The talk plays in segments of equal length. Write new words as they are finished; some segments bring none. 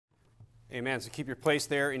Amen. So keep your place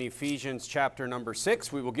there in Ephesians chapter number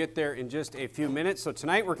 6. We will get there in just a few minutes. So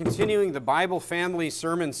tonight we're continuing the Bible Family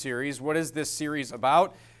Sermon Series. What is this series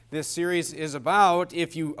about? This series is about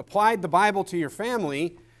if you applied the Bible to your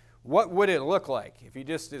family, what would it look like?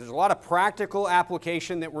 There's a lot of practical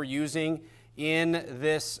application that we're using in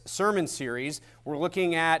this sermon series. We're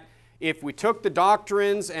looking at if we took the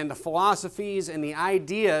doctrines and the philosophies and the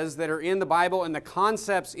ideas that are in the Bible and the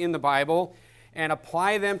concepts in the Bible and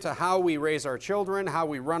apply them to how we raise our children, how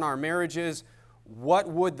we run our marriages, what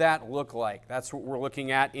would that look like? That's what we're looking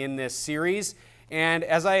at in this series. And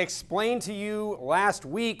as I explained to you last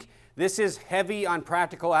week, this is heavy on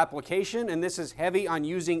practical application, and this is heavy on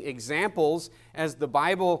using examples as the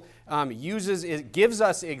Bible gives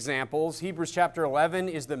us examples. Hebrews chapter 11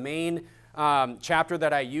 is the main chapter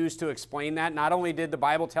that I use to explain that. Not only did the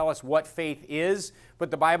Bible tell us what faith is, but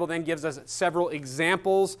the Bible then gives us several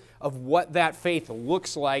examples of what that faith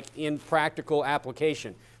looks like in practical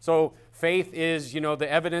application. So faith is, the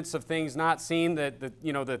evidence of things not seen, the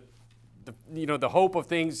hope of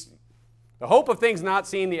things not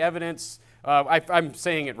seen, the evidence. I'm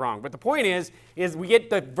saying it wrong, but the point is we get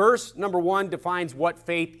the verse number 1 defines what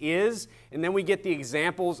faith is, and then we get the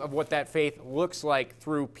examples of what that faith looks like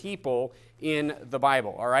through people in the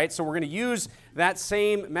Bible, all right? So we're going to use that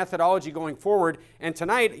same methodology going forward, and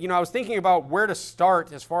tonight, I was thinking about where to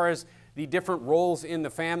start as far as the different roles in the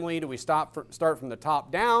family. Do we start from the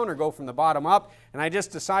top down or go from the bottom up? And I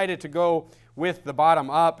just decided to go with the bottom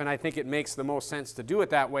up, and I think it makes the most sense to do it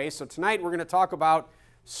that way. So tonight we're going to talk about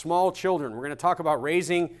small children. We're going to talk about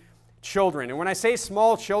raising children. And when I say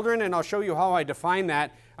small children, and I'll show you how I define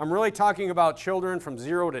that, I'm really talking about children from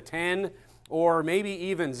 0 to 10 or maybe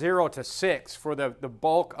even 0 to 6 for the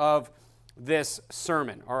bulk of this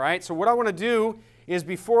sermon. All right? So what I want to do is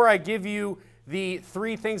before I give you the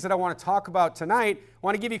 3 things that I want to talk about tonight, I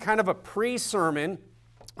want to give you kind of a pre-sermon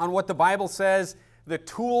on what the Bible says, the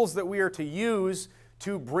tools that we are to use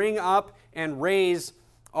to bring up and raise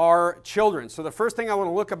our children. So the first thing I want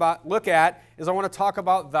to look at is I want to talk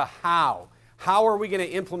about the how. How are we going to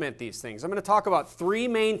implement these things? I'm going to talk about 3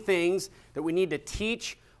 main things that we need to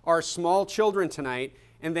teach our small children tonight.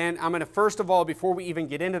 And then I'm going to, first of all, before we even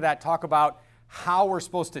get into that, talk about how we're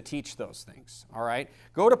supposed to teach those things. All right?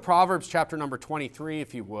 Go to Proverbs chapter number 23,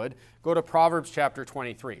 if you would. Go to Proverbs chapter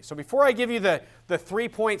 23. So before I give you the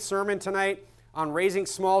 3-point sermon tonight on raising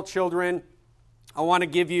small children, I want to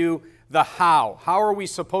give you the how. How are we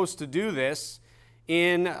supposed to do this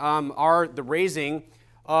in the raising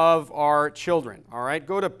of our children? All right,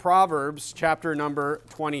 go to Proverbs chapter number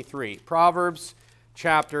 23. Proverbs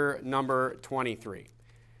chapter number 23.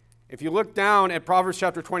 If you look down at Proverbs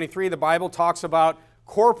chapter 23, the Bible talks about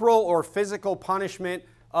corporal or physical punishment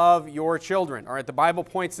of your children. All right, the Bible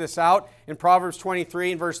points this out in Proverbs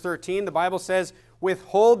 23 and verse 13. The Bible says,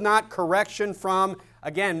 "Withhold not correction from,"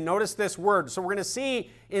 again, notice this word. So we're going to see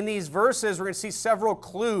in these verses, we're going to see several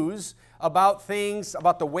clues about things,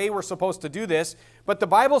 about the way we're supposed to do this. But the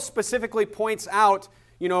Bible specifically points out,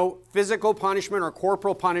 physical punishment or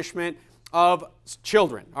corporal punishment of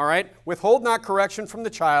children. All right? "Withhold not correction from the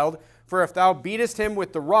child, for if thou beatest him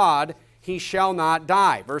with the rod, he shall not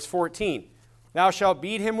die." Verse 14. "Thou shalt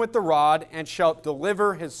beat him with the rod, and shalt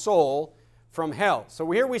deliver his soul from hell." So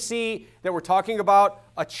here we see that we're talking about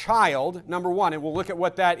a child, number 1, and we'll look at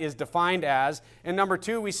what that is defined as. And number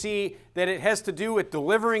 2, we see that it has to do with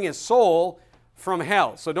delivering his soul from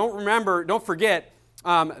hell. So don't forget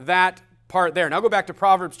that part there. Now go back to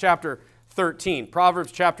Proverbs chapter 13.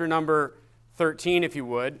 Proverbs chapter number 13, if you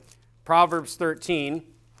would. Proverbs 13.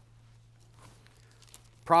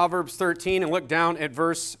 Proverbs 13, and look down at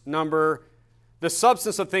verse number, "The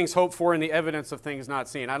substance of things hoped for and the evidence of things not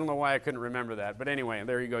seen." I don't know why I couldn't remember that, but anyway,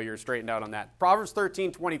 there you go, you're straightened out on that. Proverbs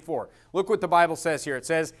 13:24. Look what the Bible says here. It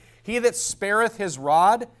says, "He that spareth his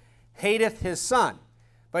rod hateth his son,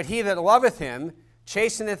 but he that loveth him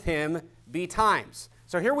chasteneth him betimes."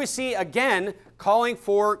 So here we see, again, calling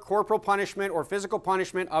for corporal punishment or physical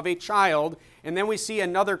punishment of a child, and then we see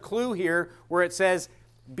another clue here where it says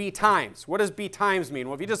betimes. What does betimes mean?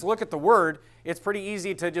 Well, if you just look at the word, it's pretty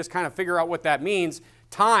easy to just kind of figure out what that means.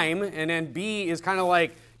 Time, and then be is kind of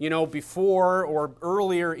like, before or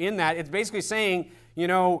earlier in that. It's basically saying,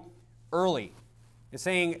 early. It's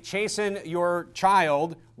saying chasten your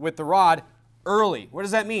child with the rod early. What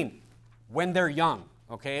does that mean? When they're young,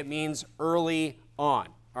 okay? It means early on,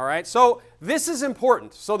 all right? So this is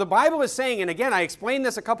important. So the Bible is saying, and again, I explained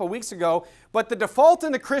this a couple weeks ago, but the default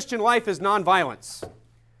in the Christian life is nonviolence.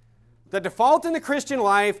 The default in the Christian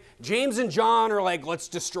life, James and John are like, let's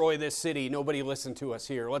destroy this city. Nobody listen to us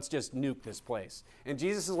here. Let's just nuke this place. And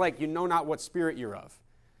Jesus is like, you know not what spirit you're of.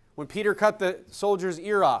 when Peter cut the soldier's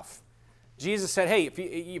ear off. Jesus said, hey, if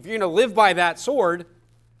you're going to live by that sword,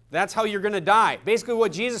 that's how you're going to die. Basically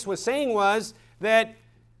what Jesus was saying was that,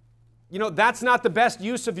 that's not the best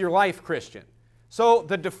use of your life, Christian. So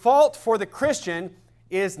the default for the Christian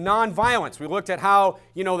is nonviolence. We looked at how,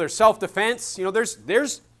 there's self-defense.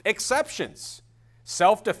 There's exceptions.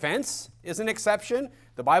 Self-defense is an exception.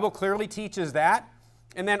 The Bible clearly teaches that.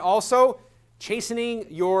 And then also, chastening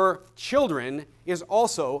your children is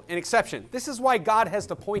also an exception. This is why God has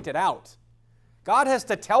to point it out. God has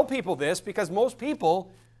to tell people this because most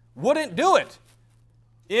people wouldn't do it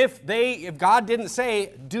if God didn't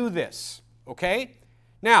say, do this, okay?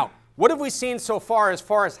 Now, what have we seen so far as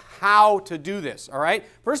how to do this, all right?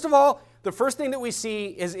 First of all, the first thing that we see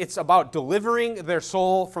is it's about delivering their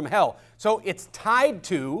soul from hell. So it's tied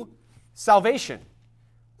to salvation.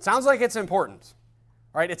 Sounds like it's important,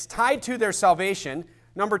 all right? It's tied to their salvation.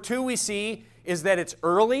 Number two we see is that it's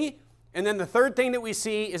early. And then the third thing that we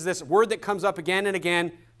see is this word that comes up again and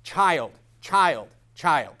again, child, child,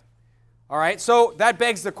 child. All right, so that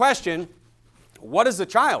begs the question, what is a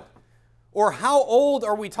child? Or how old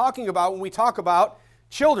are we talking about when we talk about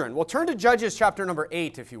children? Well, turn to Judges chapter number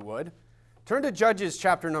 8, if you would. Turn to Judges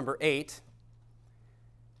chapter number 8.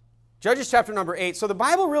 Judges chapter number 8. So the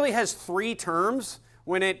Bible really has three terms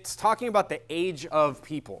when it's talking about the age of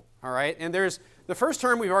people. All right, and there's the first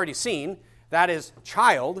term we've already seen, that is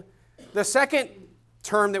child. The second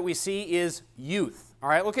term that we see is youth. All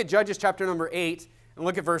right, look at Judges chapter number 8 and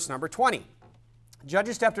look at verse number 20.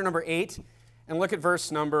 Judges chapter number 8 and look at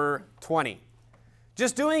verse number 20.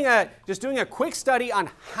 Just doing a quick study on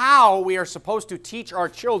how we are supposed to teach our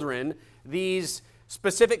children these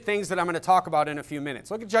specific things that I'm going to talk about in a few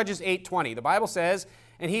minutes. Look at Judges 8:20. The Bible says,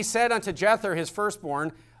 "And he said unto Jether his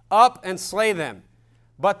firstborn, Up and slay them.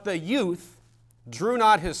 But the youth drew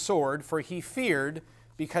not his sword, for he feared,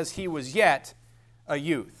 because he was yet a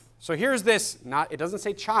youth." So here's this, it doesn't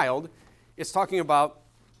say child, it's talking about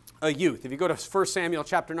a youth. If you go to 1 Samuel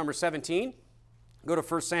chapter number 17, go to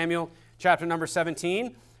 1 Samuel chapter number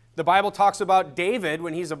 17, the Bible talks about David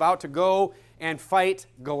when he's about to go and fight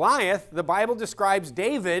Goliath. The Bible describes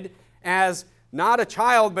David as not a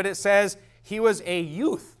child, but it says he was a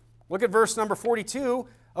youth. Look at verse number 42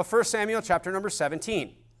 of 1 Samuel chapter number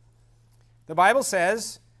 17. The Bible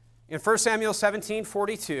says in 1 Samuel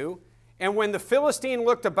 17:42, "And when the Philistine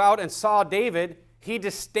looked about and saw David, he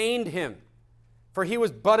disdained him, for he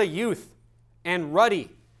was but a youth and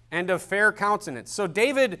ruddy and of fair countenance." So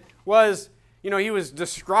David was, he was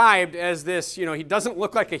described as this, he doesn't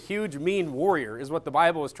look like a huge, mean warrior, is what the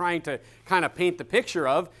Bible is trying to kind of paint the picture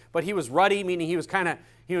of. But he was ruddy, meaning he was kind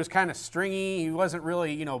of stringy. He wasn't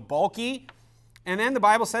really, bulky. And then the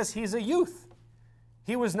Bible says he's a youth.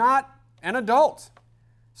 He was not an adult.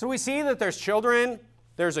 So we see that there's children,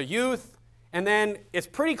 there's a youth, and then it's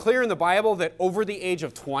pretty clear in the Bible that over the age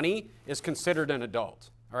of 20 is considered an adult.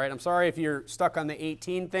 All right, I'm sorry if you're stuck on the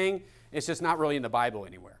 18 thing. It's just not really in the Bible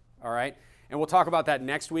anywhere. All right, and we'll talk about that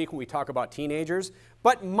next week when we talk about teenagers.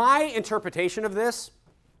 But my interpretation of this,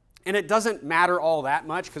 and it doesn't matter all that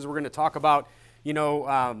much because we're going to talk about,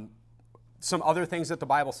 some other things that the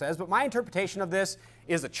Bible says, but my interpretation of this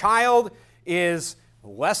is a child is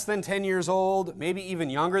less than 10 years old, maybe even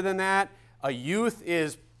younger than that. A youth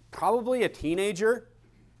is probably a teenager.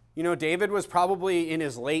 David was probably in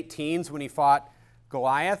his late teens when he fought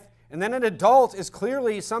Goliath. And then an adult is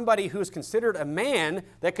clearly somebody who's considered a man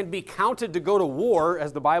that can be counted to go to war,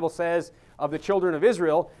 as the Bible says of the children of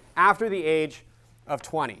Israel, after the age of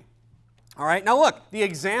 20. All right, now look, the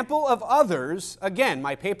example of others, again,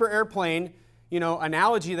 my paper airplane,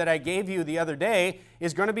 analogy that I gave you the other day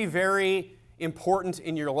is going to be very important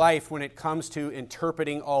in your life when it comes to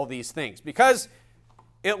interpreting all these things. Because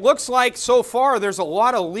it looks like so far there's a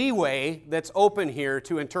lot of leeway that's open here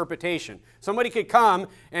to interpretation. Somebody could come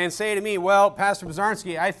and say to me, well, Pastor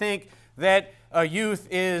Pozarnsky, I think that a youth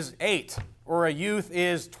is 8 or a youth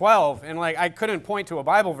is 12. And I couldn't point to a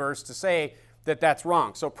Bible verse to say that that's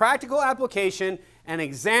wrong. So practical application and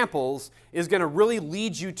examples is going to really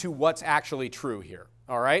lead you to what's actually true here.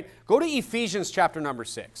 All right? Go to Ephesians chapter number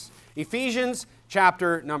 6. Ephesians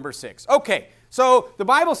chapter number 6. Okay, so the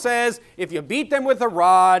Bible says, if you beat them with a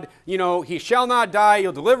rod, he shall not die,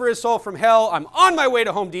 you'll deliver his soul from hell. I'm on my way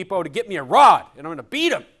to Home Depot to get me a rod, and I'm going to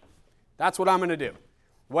beat him. That's what I'm going to do.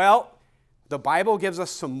 Well, the Bible gives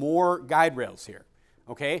us some more guide rails here.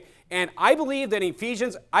 Okay, and I believe that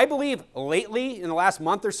lately, in the last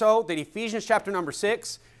month or so, that Ephesians chapter number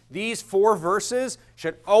 6, these 4 verses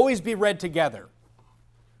should always be read together.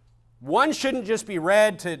 One shouldn't just be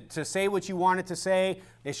read to say what you want it to say.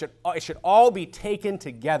 It should all be taken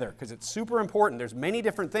together because it's super important. There's many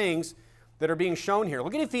different things that are being shown here.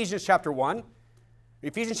 Look at Ephesians chapter 1,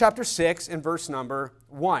 Ephesians chapter 6, and verse number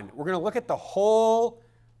 1. We're going to look at the whole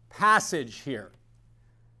passage here.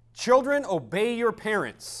 Children, obey your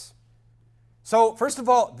parents. So, first of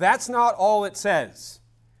all, that's not all it says.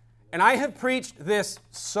 And I have preached this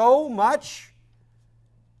so much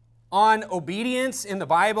on obedience in the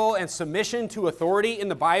Bible and submission to authority in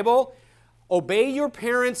the Bible. Obey your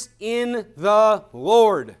parents in the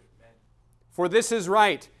Lord, for this is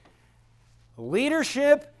right.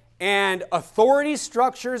 Leadership and authority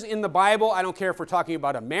structures in the Bible, I don't care if we're talking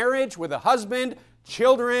about a marriage with a husband,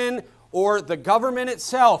 children, or the government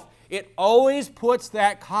itself, it always puts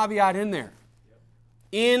that caveat in there.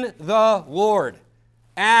 In the Lord,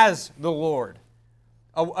 as the Lord.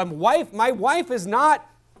 My wife is not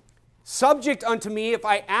subject unto me if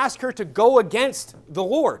I ask her to go against the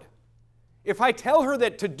Lord. If I tell her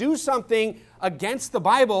that to do something against the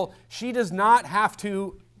Bible, she does not have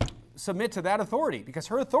to submit to that authority because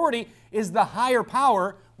her authority is the higher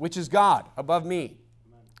power, which is God above me.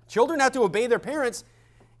 Amen. Children have to obey their parents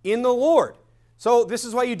in the Lord. So this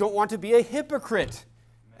is why you don't want to be a hypocrite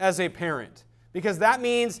as a parent, because that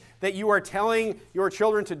means that you are telling your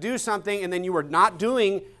children to do something and then you are not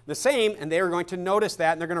doing the same, and they are going to notice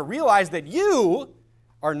that and they're going to realize that you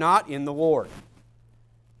are not in the Lord.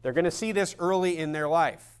 They're going to see this early in their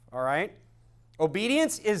life, all right?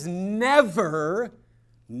 Obedience is never,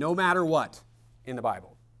 no matter what, in the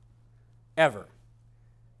Bible. Ever.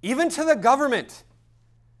 Even to the government.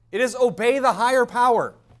 It is obey the higher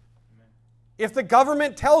power. Amen. If the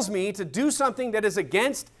government tells me to do something that is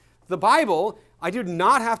against the Bible, I do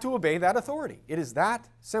not have to obey that authority. It is that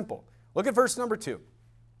simple. Look at verse number 2.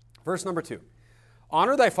 Verse number 2.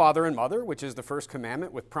 Honor thy father and mother, which is the first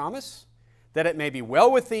commandment with promise, that it may be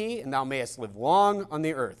well with thee, and thou mayest live long on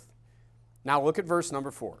the earth. Now look at verse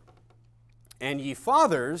number 4. And ye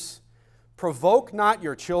fathers, provoke not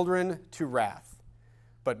your children to wrath,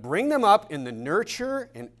 but bring them up in the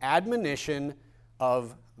nurture and admonition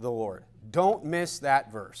of the Lord. Don't miss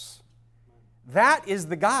that verse. That is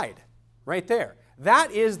the guide right there.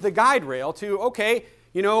 That is the guide rail to, okay,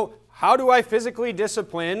 how do I physically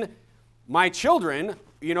discipline my children,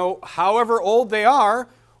 however old they are?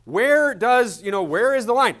 Where is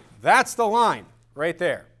the line? That's the line right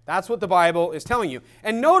there. That's what the Bible is telling you.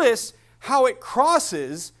 And notice how it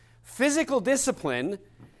crosses physical discipline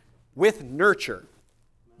with nurture.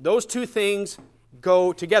 Those two things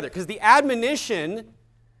go together. Because the admonition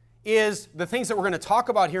is the things that we're going to talk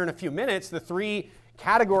about here in a few minutes, the three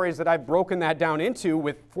categories that I've broken that down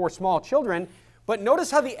into for small children. But notice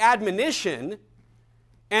how the admonition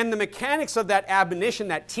and the mechanics of that admonition,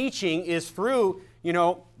 that teaching, is through,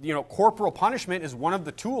 corporal punishment is one of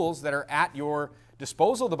the tools that are at your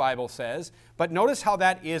disposal, the Bible says. But notice how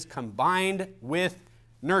that is combined with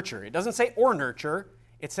nurture. It doesn't say or nurture.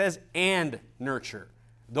 It says and nurture.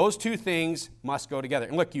 Those two things must go together.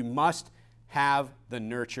 And look, you must have the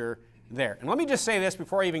nurture there. And let me just say this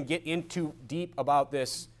before I even get into deep about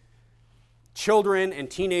this children and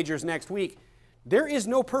teenagers next week. There is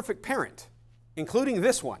no perfect parent, including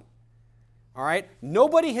this one. All right?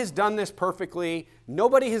 Nobody has done this perfectly.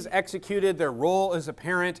 Nobody has executed their role as a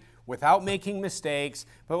parent without making mistakes.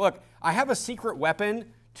 But look, I have a secret weapon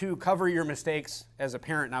to cover your mistakes as a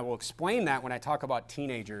parent, and I will explain that when I talk about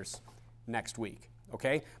teenagers next week.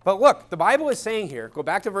 Okay? But look, the Bible is saying here, go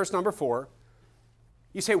back to verse number 4.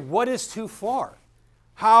 You say, what is too far?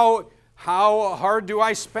 How hard do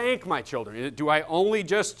I spank my children? Do I only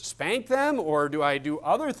just spank them, or do I do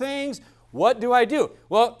other things? What do I do?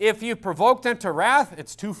 Well, if you provoke them to wrath,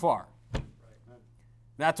 it's too far.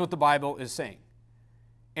 That's what the Bible is saying.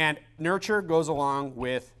 And nurture goes along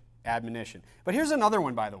with admonition. But here's another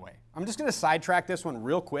one, by the way. I'm just going to sidetrack this one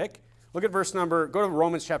real quick. Look at go to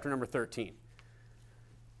Romans chapter number 13.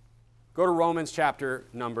 Go to Romans chapter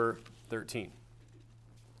number 13.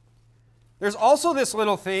 There's also this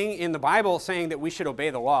little thing in the Bible saying that we should obey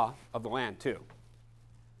the law of the land too.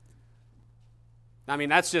 I mean,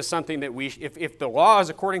 that's just something that if the law is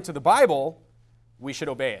according to the Bible, we should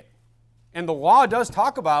obey it. And the law does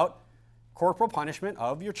talk about corporal punishment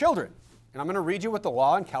of your children. And I'm going to read you what the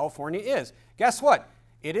law in California is. Guess what?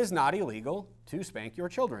 It is not illegal to spank your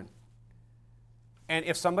children. And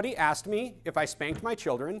if somebody asked me if I spanked my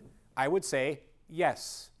children, I would say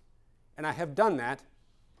yes. And I have done that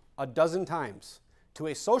a dozen times to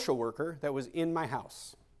a social worker that was in my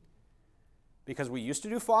house. Because we used to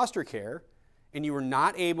do foster care, and you were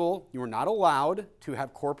not allowed to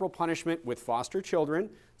have corporal punishment with foster children.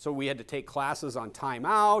 So we had to take classes on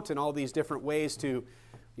timeout and all these different ways to,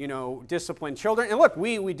 discipline children. And look,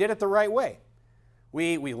 we did it the right way.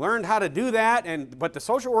 We learned how to do that, but the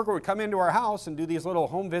social worker would come into our house and do these little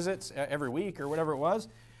home visits every week or whatever it was.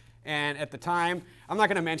 And at the time, I'm not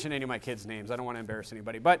going to mention any of my kids' names. I don't want to embarrass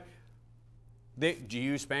anybody. But do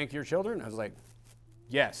you spank your children? I was like,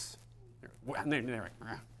 yes.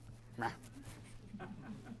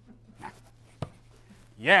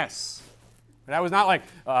 Yes. But I was not like,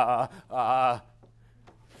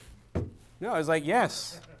 No, I was like,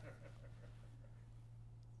 yes.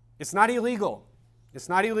 It's not illegal. It's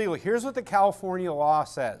not illegal. Here's what the California law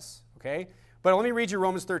says, okay? But let me read you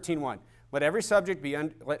Romans 13:1.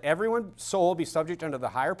 Let everyone's soul be subject unto the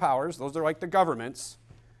higher powers. Those are like the governments.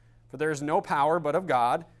 For there is no power but of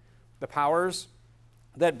God. The powers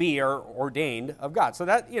that be are ordained of God. So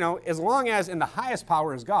that, as long as, and the highest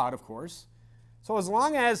power is God, of course. So as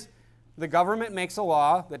long as the government makes a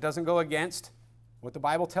law that doesn't go against what the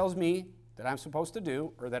Bible tells me that I'm supposed to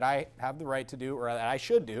do, or that I have the right to do, or that I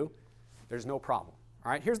should do, there's no problem.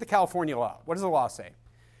 All right, here's the California law. What does the law say?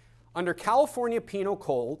 Under California Penal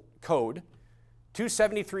Code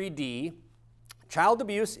 273D, child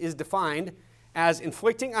abuse is defined as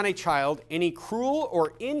inflicting on a child any cruel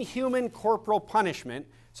or inhuman corporal punishment.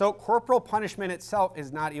 So corporal punishment itself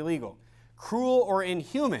is not illegal. Cruel or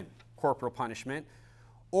inhuman corporal punishment,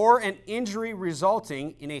 or an injury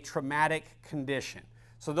resulting in a traumatic condition.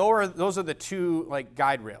 So those are the two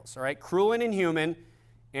guide rails, all right? Cruel and inhuman,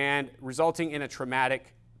 and resulting in a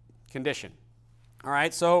traumatic condition. All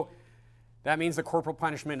right, so that means the corporal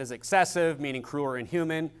punishment is excessive, meaning cruel or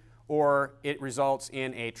inhuman, or it results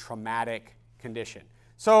in a traumatic condition.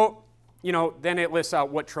 So, then it lists out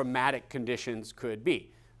what traumatic conditions could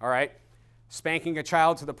be. All right, spanking a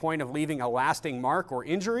child to the point of leaving a lasting mark or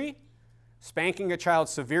injury, spanking a child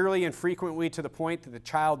severely and frequently to the point that the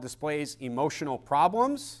child displays emotional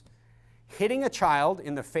problems, hitting a child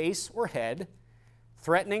in the face or head,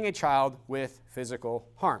 threatening a child with physical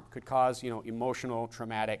harm could cause, emotional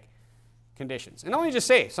traumatic conditions. And let me just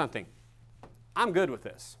say something. I'm good with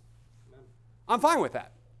this. I'm fine with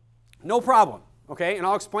that. No problem, okay? And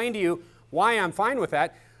I'll explain to you why I'm fine with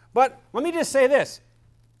that. But let me just say this.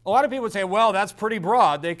 A lot of people would say, well, that's pretty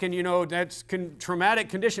broad. They can, that's traumatic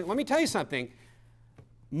condition. Let me tell you something.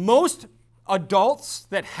 Most adults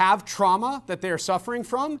that have trauma that they are suffering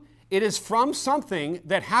from, it is from something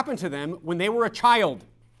that happened to them when they were a child.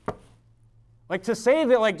 To say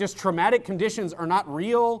that just traumatic conditions are not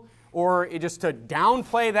real, or just to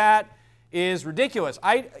downplay that is ridiculous.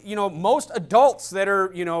 Most adults that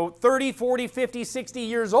are, 30, 40, 50, 60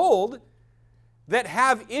 years old that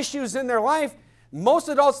have issues in their life, most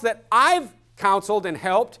adults that I've counseled and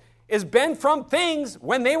helped has been from things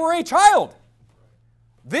when they were a child.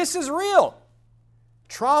 This is real.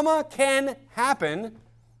 Trauma can happen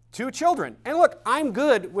to children. And look, I'm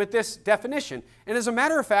good with this definition. And as a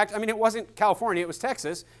matter of fact, it wasn't California, it was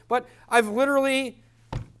Texas, but I've literally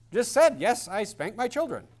just said, yes, I spank my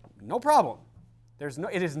children. No problem.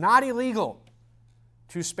 It is not illegal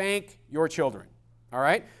to spank your children. All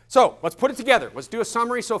right? So let's put it together. Let's do a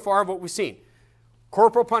summary so far of what we've seen.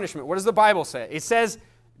 Corporal punishment. What does the Bible say? It says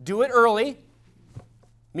do it early,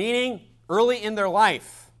 meaning early in their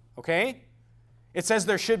life. Okay? It says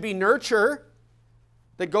there should be nurture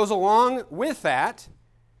that goes along with that.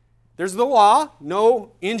 There's the law,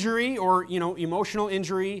 no injury or emotional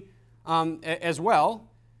injury as well.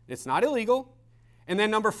 It's not illegal. And then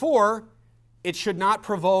number 4, it should not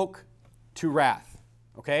provoke to wrath.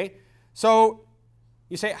 Okay? So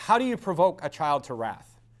you say, how do you provoke a child to wrath?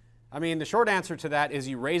 The short answer to that is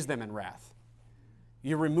you raise them in wrath.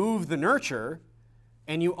 You remove the nurture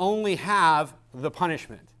and you only have the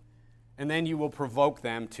punishment. And then you will provoke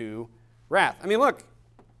them to wrath. Look,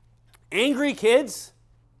 angry kids,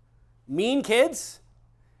 mean kids,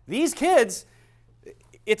 these kids,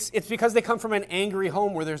 it's because they come from an angry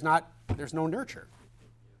home where there's no nurture.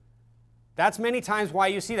 That's many times why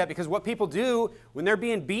you see that, because what people do when they're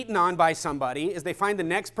being beaten on by somebody is they find the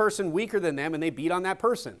next person weaker than them and they beat on that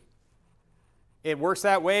person. It works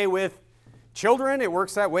that way with children. It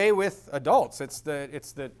works that way with adults. It's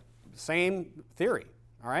the same theory.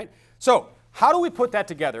 All right? So how do we put that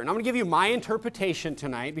together? And I'm going to give you my interpretation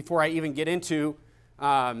tonight before I even get into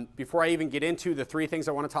the 3 things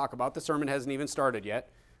I want to talk about. The sermon hasn't even started yet.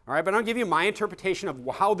 All right? But I'll give you my interpretation of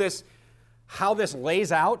how this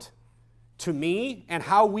lays out to me and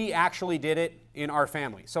how we actually did it in our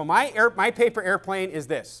family. So my paper airplane is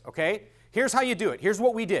this, okay? Here's how you do it. Here's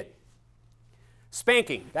what we did.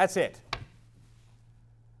 Spanking, that's it.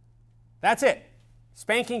 That's it.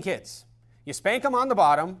 Spanking kids. You spank them on the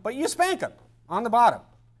bottom, but you spank them on the bottom.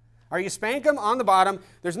 Or you spank them on the bottom.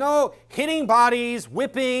 There's no hitting bodies,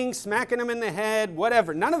 whipping, smacking them in the head,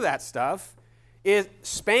 whatever. None of that stuff.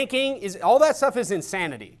 All that stuff is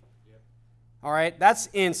insanity. Yep. All right? That's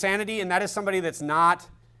insanity, and that is somebody that's not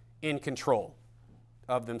in control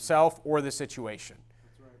of themselves or the situation.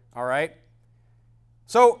 That's right. All right?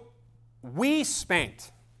 So we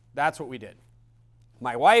spanked. That's what we did.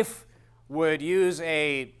 My wife would use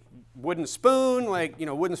a wooden spoon,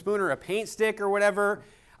 wooden spoon or a paint stick or whatever.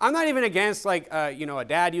 I'm not even against a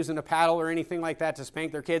dad using a paddle or anything like that to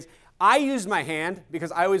spank their kids. I used my hand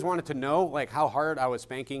because I always wanted to know how hard I was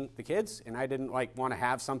spanking the kids, and I didn't want to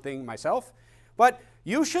have something myself. But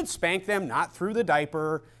you should spank them not through the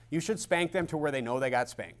diaper. You should spank them to where they know they got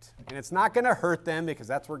spanked. And it's not going to hurt them because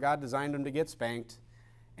that's where God designed them to get spanked.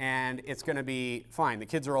 And it's going to be fine. The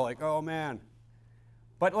kids are all like, oh man.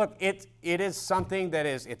 But look, it is something that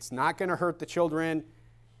it's not going to hurt the children,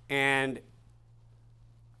 and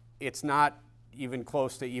it's not even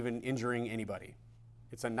close to even injuring anybody.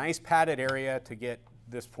 It's a nice padded area to get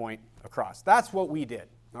this point across. That's what we did,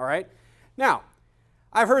 all right? Now,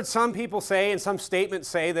 I've heard some people say, and some statements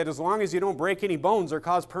say, that as long as you don't break any bones or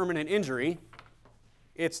cause permanent injury,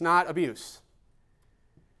 it's not abuse.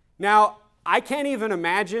 Now, I can't even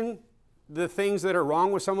imagine the things that are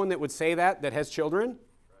wrong with someone that would say that has children.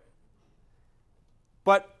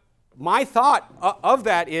 But my thought of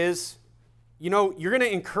that is, you're going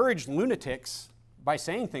to encourage lunatics by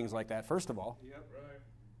saying things like that, first of all. Yep, right.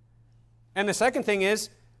 And the second thing is,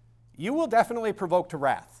 you will definitely provoke to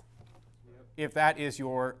wrath if that is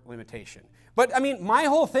your limitation. But, my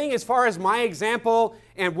whole thing as far as my example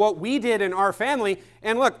and what we did in our family,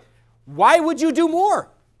 and look, why would you do more?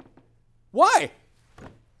 Why?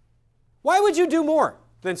 Why would you do more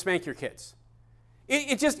than spank your kids?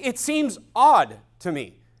 It seems odd to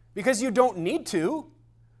me because you don't need to.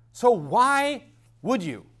 So why would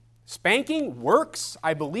you? Spanking works.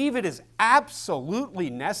 I believe it is absolutely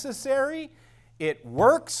necessary. It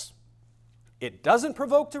works. It doesn't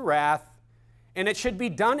provoke to wrath. And it should be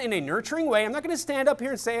done in a nurturing way. I'm not going to stand up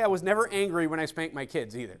here and say I was never angry when I spanked my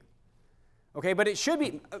kids either. Okay, but it should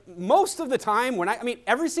be, most of the time,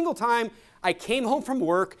 every single time I came home from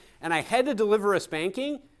work and I had to deliver a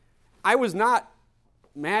spanking, I was not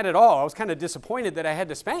mad at all. I was kind of disappointed that I had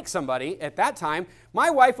to spank somebody at that time. My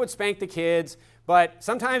wife would spank the kids, but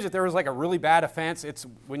sometimes if there was a really bad offense, it's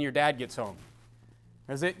when your dad gets home.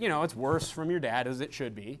 It's worse from your dad as it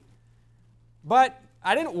should be. But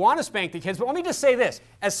I didn't want to spank the kids, but let me just say this.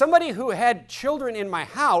 As somebody who had children in my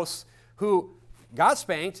house who got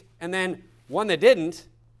spanked and then one that didn't,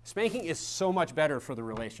 spanking is so much better for the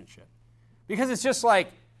relationship. Because it's just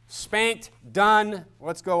spanked, done,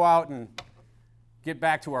 let's go out and get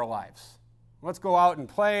back to our lives. Let's go out and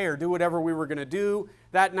play or do whatever we were going to do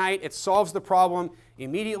that night. It solves the problem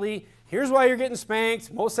immediately. Here's why you're getting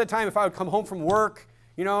spanked. Most of the time, if I would come home from work,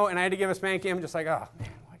 and I had to give a spanking, I'm just oh,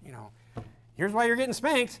 man, here's why you're getting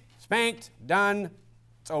spanked. Spanked, done,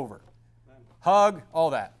 it's over. Hug,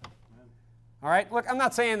 all that. All right? Look, I'm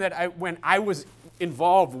not saying that when I was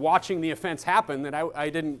involved watching the offense happen that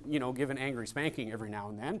I didn't, give an angry spanking every now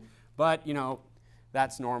and then. But,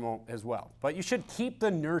 that's normal as well. But you should keep the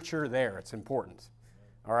nurture there. It's important.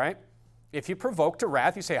 All right? If you provoke to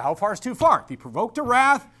wrath, you say, how far is too far? If you provoke to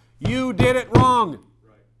wrath, you did it wrong.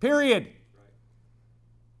 Right. Period. Right.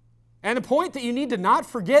 And the point that you need to not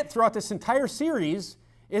forget throughout this entire series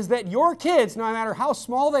is that your kids, no matter how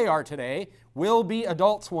small they are today, will be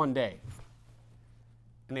adults one day.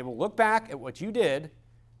 And they will look back at what you did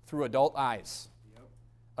through adult eyes. Yep.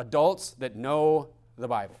 Adults that know the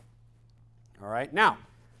Bible. All right? Now,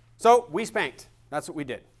 so we spanked. That's what we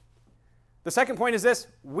did. The second point is this.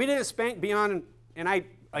 We didn't spank beyond, and I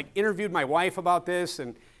interviewed my wife about this,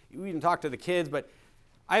 and we even talked to the kids, but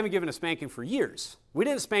I haven't given a spanking for years. We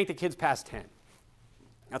didn't spank the kids past 10.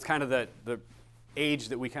 That's kind of the age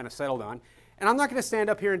that we kind of settled on. And I'm not going to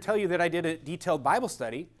stand up here and tell you that I did a detailed Bible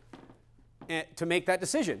study to make that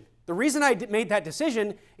decision. The reason I made that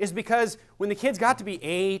decision is because when the kids got to be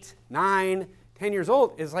 8, 9, 10 years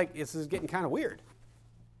old, it's this is getting kind of weird.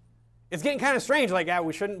 It's getting kind of strange,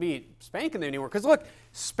 we shouldn't be spanking them anymore. Because look,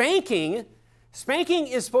 spanking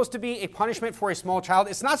is supposed to be a punishment for a small child.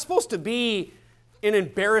 It's not supposed to be an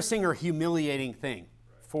embarrassing or humiliating thing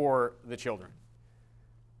for the children.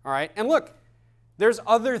 All right? And look, there's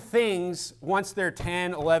other things once they're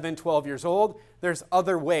 10, 11, 12 years old. There's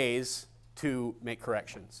other ways to make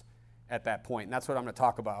corrections at that point. And that's what I'm going to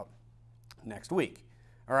talk about next week.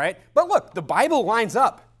 All right? But look, the Bible lines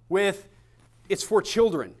up with it's for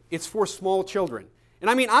children. It's for small children. And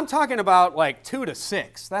I mean, I'm talking about like 2 to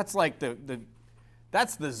 6. That's like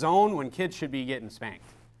that's the zone when kids should be getting spanked,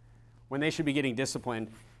 when they should be getting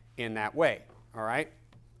disciplined in that way, all right?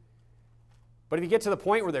 But if you get to the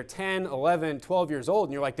point where they're 10, 11, 12 years old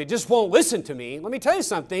and you're like, they just won't listen to me, let me tell you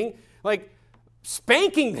something, like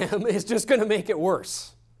spanking them is just going to make it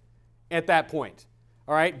worse at that point,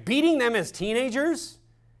 all right? Beating them as teenagers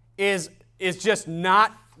is just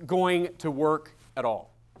not going to work at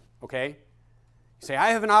all, okay? You say,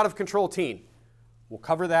 I have an out-of-control teen. We'll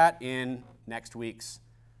cover that in next week's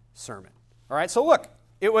sermon. All right, so look,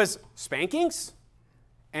 it was spankings,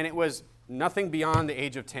 and it was nothing beyond the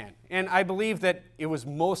age of 10. And I believe that it was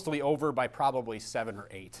mostly over by probably 7 or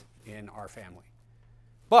 8 in our family.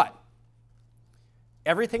 But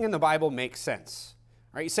everything in the Bible makes sense.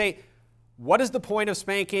 All right, you say, what is the point of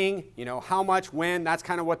spanking? You know, how much, when? That's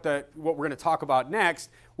kind of what we're going to talk about next.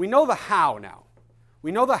 We know the how now.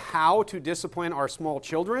 We know the how to discipline our small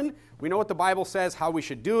children. We know what the Bible says, how we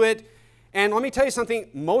should do it. And let me tell you something,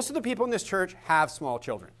 most of the people in this church have small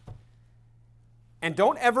children. And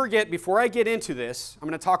don't ever before I get into this, I'm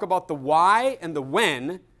going to talk about the why and the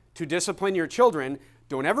when to discipline your children.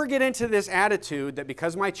 Don't ever get into this attitude that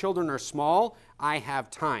because my children are small, I have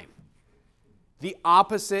time. The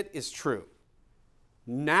opposite is true.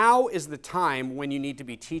 Now is the time when you need to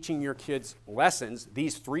be teaching your kids lessons,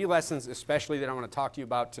 these 3 lessons especially that I want to talk to you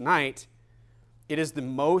about tonight. It is the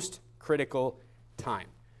most critical time.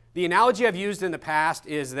 The analogy I've used in the past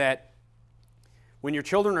is that when your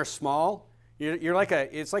children are small,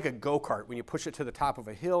 it's like a go-kart when you push it to the top of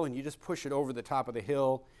a hill and you just push it over the top of the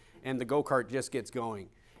hill and the go-kart just gets going.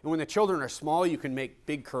 And when the children are small, you can make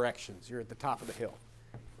big corrections. You're at the top of the hill.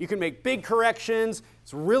 You can make big corrections.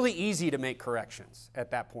 It's really easy to make corrections at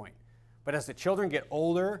that point. But as the children get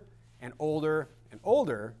older and older and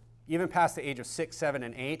older, even past the age of 6, 7,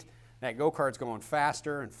 and 8, that go-kart's going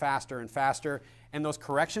faster and faster and faster. And those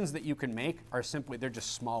corrections that you can make are they're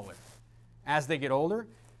just smaller. As they get older,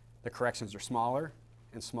 the corrections are smaller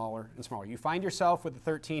and smaller and smaller. You find yourself with a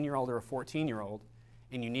 13-year-old or a 14-year-old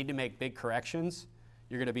and you need to make big corrections,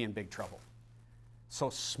 you're going to be in big trouble. So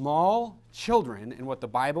small children, and what the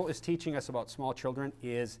Bible is teaching us about small children,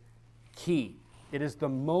 is key. It is the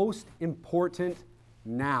most important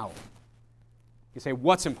now. You say,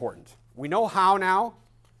 what's important? We know how now.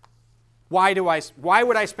 Why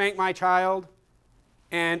would I spank my child?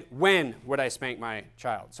 And when would I spank my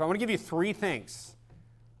child? So I want to give you 3 things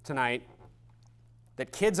tonight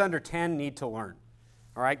that kids under 10 need to learn.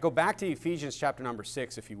 All right, go back to Ephesians chapter number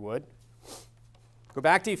 6 if you would. Go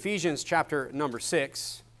back to Ephesians chapter number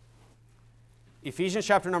 6. Ephesians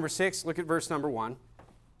chapter number 6, look at verse number 1.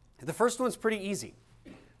 The first one's pretty easy.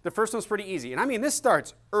 And I mean, this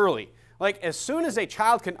starts early. Like, as soon as a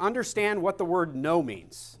child can understand what the word no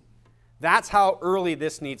means, that's how early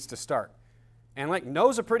this needs to start. And like,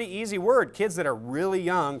 no's a pretty easy word. Kids that are really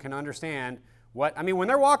young can understand when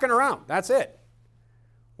they're walking around, that's it.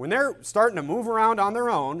 When they're starting to move around on their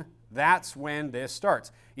own, that's when this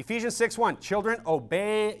starts. Ephesians 6:1, children,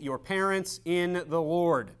 obey your parents in the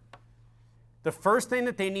Lord. The first thing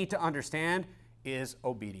that they need to understand is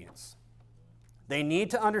obedience. They need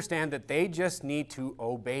to understand that they just need to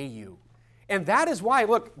obey you. And that is why,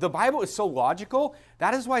 look, the Bible is so logical.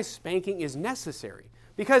 That is why spanking is necessary.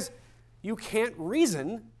 Because you can't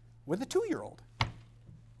reason with a 2-year-old.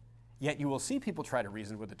 Yet you will see people try to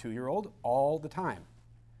reason with a 2-year-old all the time.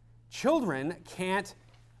 Children can't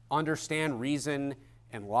understand reason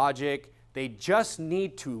and logic. They just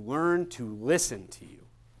need to learn to listen to you.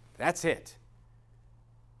 That's it.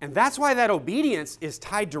 And that's why that obedience is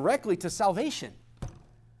tied directly to salvation.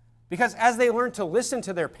 Because as they learn to listen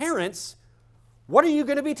to their parents, what are you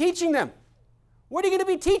going to be teaching them? What are you going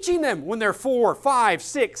to be teaching them when they're 4, 5,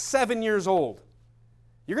 6, 7 years old?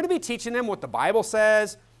 You're going to be teaching them what the Bible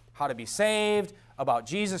says, how to be saved, about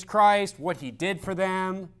Jesus Christ, what He did for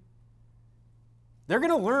them. They're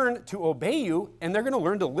going to learn to obey you, and they're going to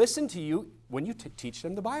learn to listen to you when you teach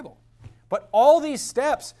them the Bible. But all these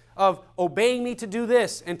steps of obeying me to do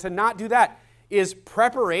this and to not do that is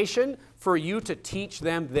preparation for you to teach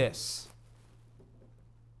them this.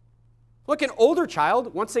 Look, an older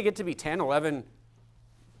child, once they get to be 10, 11,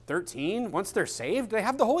 13, once they're saved, they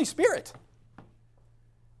have the Holy Spirit.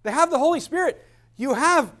 They have the Holy Spirit.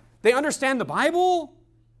 They understand the Bible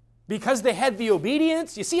because they had the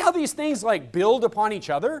obedience. You see how these things like build upon each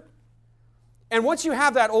other? And once you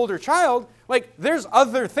have that older child, like there's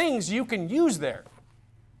other things you can use there.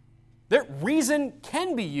 Reason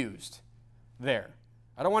can be used there.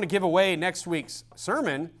 I don't want to give away next week's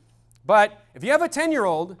sermon, but if you have a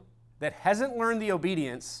 10-year-old that hasn't learned the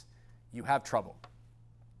obedience, you have trouble.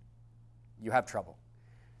 You have trouble.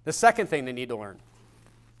 The second thing they need to learn.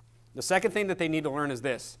 The second thing that they need to learn is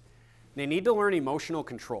this. They need to learn emotional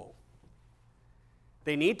control.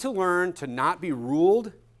 They need to learn to not be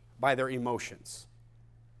ruled by their emotions.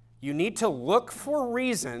 You need to look for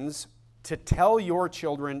reasons to tell your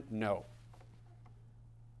children no.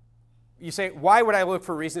 You say, why would I look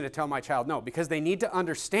for a reason to tell my child no? Because they need to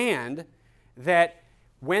understand that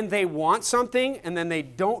when they want something and then they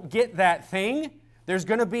don't get that thing, there's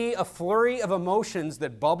going to be a flurry of emotions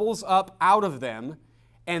that bubbles up out of them,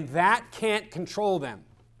 and that can't control them.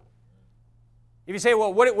 If you say,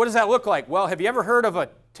 well, what does that look like? Well, have you ever heard of a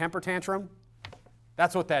temper tantrum?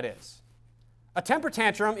 That's what that is. A temper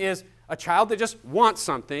tantrum is a child that just wants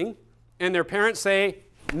something, and their parents say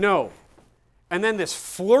no. And then this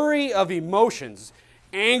flurry of emotions,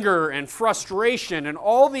 anger and frustration and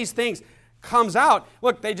all these things comes out.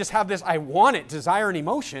 Look, they just have this I want it, desire and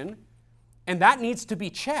emotion, and that needs to be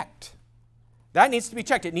checked. That needs to be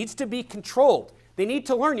checked. It needs to be controlled. They need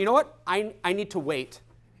to learn, you know what? I need to wait.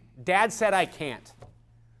 Dad said I can't.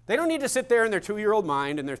 They don't need to sit there in their 2-year-old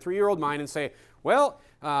mind and their 3-year-old mind and say, well,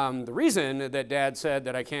 the reason that Dad said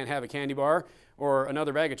that I can't have a candy bar or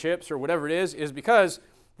another bag of chips or whatever it is because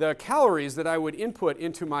the calories that I would input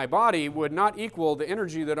into my body would not equal the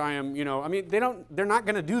energy that I am, they're not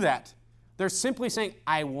going to do that. They're simply saying,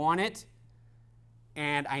 I want it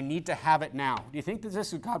and I need to have it now. Do you think that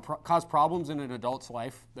this would cause problems in an adult's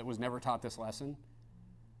life that was never taught this lesson?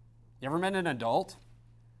 You ever met an adult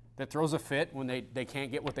that throws a fit when they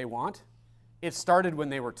can't get what they want? It started when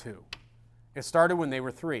they were 2. It started when they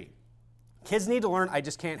were 3. Kids need to learn, I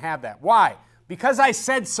just can't have that. Why? Because I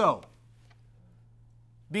said so.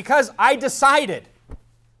 Because I decided.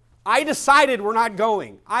 I decided we're not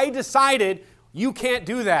going. I decided you can't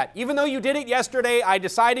do that. Even though you did it yesterday, I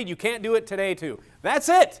decided you can't do it today too. That's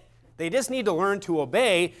it. They just need to learn to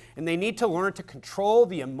obey, and they need to learn to control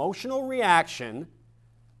the emotional reaction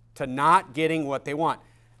to not getting what they want.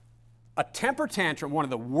 A temper tantrum, one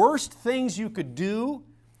of the worst things you could do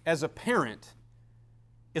as a parent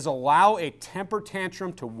is allow a temper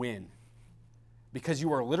tantrum to win, because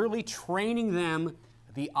you are literally training them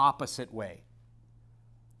the opposite way.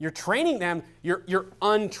 You're training them, you're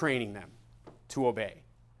untraining them to obey.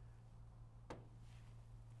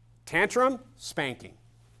 Tantrum, spanking.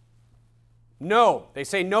 No, they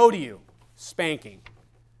say no to you, spanking.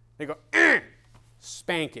 They go,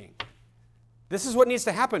 spanking. This is what needs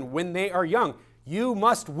to happen when they are young. You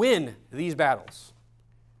must win these battles.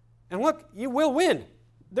 And look, you will win.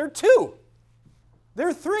 They're 2.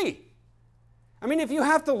 They're 3. I mean, if you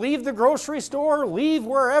have to leave the grocery store, leave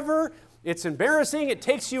wherever, it's embarrassing, it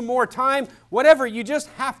takes you more time, whatever, you just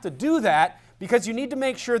have to do that because you need to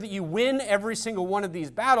make sure that you win every single one of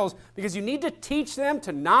these battles, because you need to teach them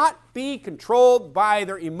to not be controlled by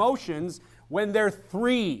their emotions when they're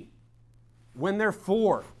 3, when they're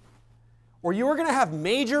 4. Or you are going to have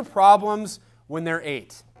major problems when they're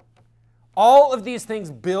 8. All of these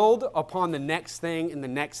things build upon the next thing and the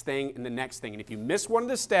next thing and the next thing. And if you miss one of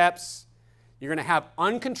the steps, you're going to have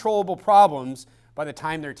uncontrollable problems by the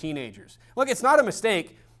time they're teenagers. Look, it's not a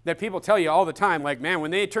mistake that people tell you all the time, like, man, when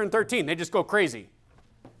they turn 13, they just go crazy.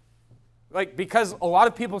 Like, because a lot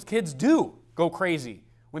of people's kids do go crazy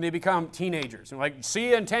when they become teenagers. And like, see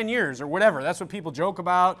you in 10 years or whatever. That's what people joke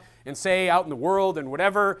about and say out in the world and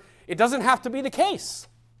whatever. It doesn't have to be the case.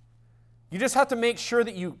 You just have to make sure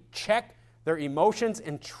that you check their emotions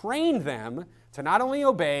and train them to not only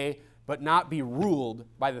obey, but not be ruled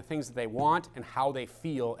by the things that they want and how they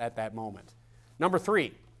feel at that moment. Number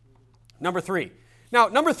 3. Now,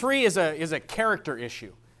 number 3 is a character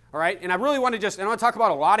issue, all right? And I really want to I want to talk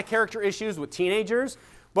about a lot of character issues with teenagers,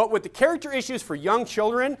 but with the character issues for young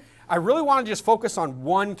children, I really want to just focus on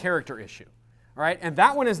one character issue, all right? And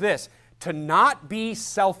that one is this: to not be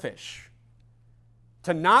selfish.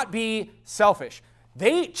 To not be selfish.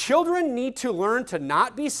 Children need to learn to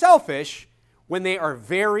not be selfish when they are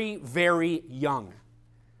very, very young.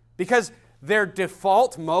 Because their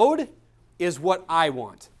default mode is what I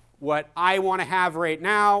want to have right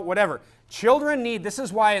now, whatever. Children need, this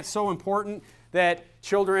is why it's so important that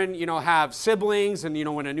children, have siblings,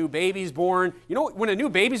 and, when a new baby's born, when a new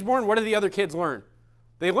baby's born, what do the other kids learn?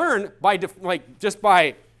 They learn just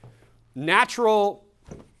by natural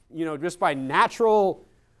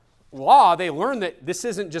law, they learn that this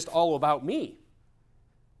isn't just all about me.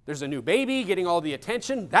 There's a new baby getting all the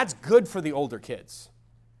attention. That's good for the older kids.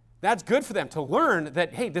 That's good for them to learn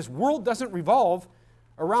that, hey, this world doesn't revolve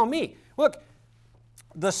around me. Look,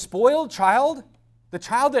 the spoiled child, the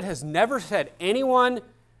child that has never had anyone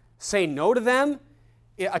say no to them,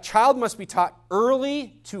 a child must be taught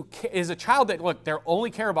early is a child that, look, they only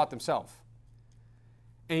care about themselves.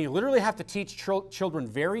 And you literally have to teach children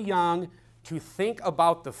very young to think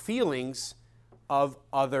about the feelings of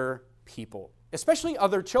other people, especially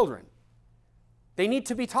other children. They need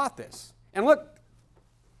to be taught this. And look,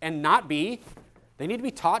 they need to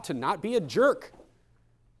be taught to not be a jerk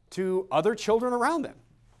to other children around them.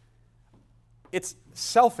 It's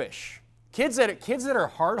selfish. Kids that are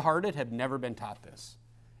hard-hearted have never been taught this.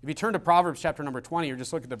 If you turn to Proverbs chapter number 20, or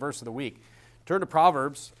just look at the verse of the week. Turn to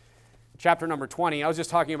Proverbs chapter number 20. I was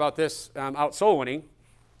just talking about this out soul winning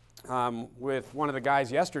with one of the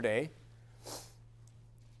guys yesterday.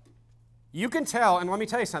 You can tell, and let me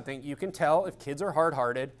tell you something, you can tell if kids are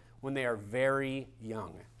hard-hearted when they are very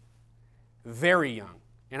young. Very young.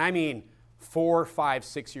 And I mean 4, 5,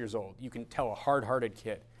 6 years old. You can tell a hard-hearted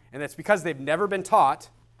kid. And that's because they've never been taught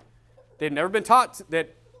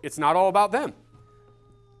that it's not all about them.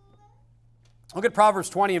 Look at Proverbs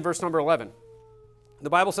 20 and verse number 11. The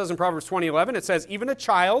Bible says in Proverbs 20:11, it says, even a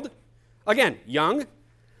child, again, young,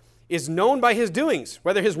 is known by his doings,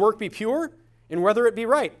 whether his work be pure and whether it be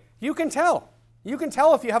right. You can tell. You can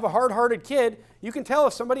tell if you have a hard-hearted kid. You can tell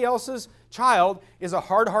if somebody else's child is a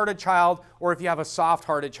hard-hearted child or if you have a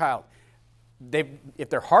soft-hearted child. If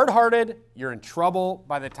they're hard-hearted, you're in trouble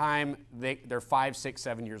by the time they're 5, 6,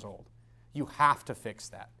 7 years old. You have to fix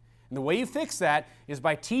that. And the way you fix that is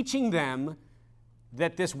by teaching them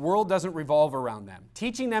that this world doesn't revolve around them.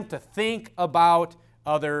 Teaching them to think about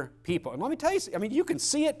other people. And let me tell you, you can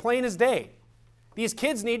see it plain as day. These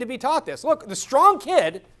kids need to be taught this. Look, the strong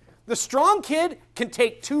kid can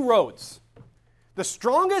take 2 roads. The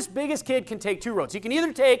strongest, biggest kid can take 2 roads. He can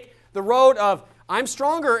either take the road of, I'm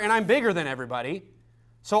stronger and I'm bigger than everybody,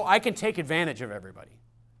 so I can take advantage of everybody.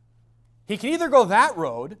 He can either go that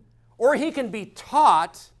road, or he can be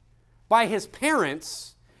taught by his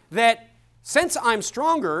parents that since I'm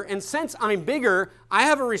stronger and since I'm bigger, I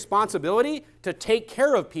have a responsibility to take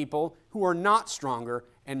care of people who are not stronger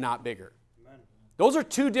and not bigger. Amen. Those are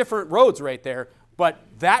 2 different roads right there, but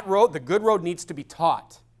that road, the good road, needs to be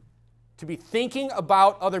taught. To be thinking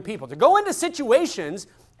about other people. To go into situations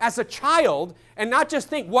as a child and not just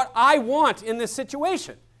think what I want in this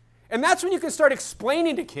situation. And that's when you can start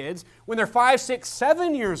explaining to kids when they're 5, 6,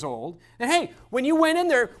 7 years old that, hey, when you went in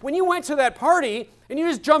there, when you went to that party and you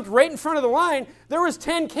just jumped right in front of the line, there was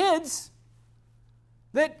 10 kids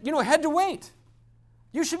that, had to wait.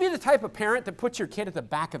 You should be the type of parent that puts your kid at the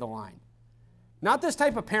back of the line. Not this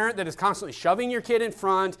type of parent that is constantly shoving your kid in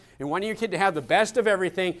front and wanting your kid to have the best of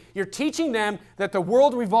everything. You're teaching them that the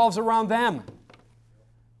world revolves around them.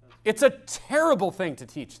 It's a terrible thing to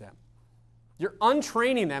teach them. You're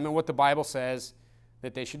untraining them in what the Bible says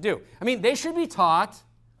that they should do. They should be taught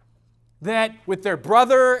that with their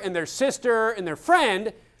brother and their sister and their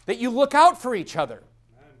friend, that you look out for each other.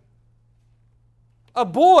 Amen. A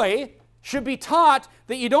boy should be taught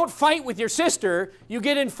that you don't fight with your sister, you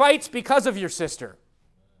get in fights because of your sister.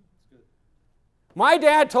 My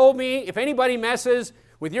dad told me, if anybody messes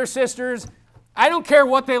with your sisters, I don't care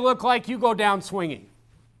what they look like, you go down swinging.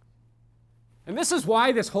 And this is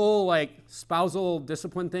why this whole spousal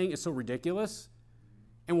discipline thing is so ridiculous,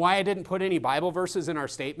 and why I didn't put any Bible verses in our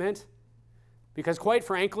statement. Because quite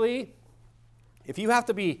frankly, if you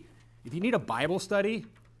need a Bible study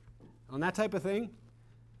on that type of thing,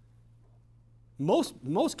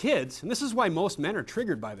 most kids, and this is why most men are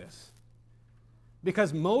triggered by this,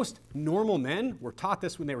 because most normal men were taught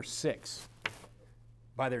this when they were 6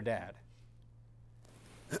 by their dad.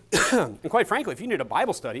 And quite frankly, if you need a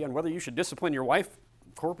Bible study on whether you should discipline your wife,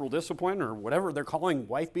 corporal discipline, or whatever they're calling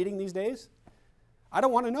wife beating these days, I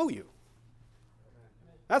don't want to know you.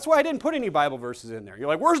 That's why I didn't put any Bible verses in there. You're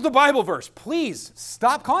like, where's the Bible verse? Please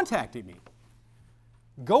stop contacting me.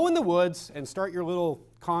 Go in the woods and start your little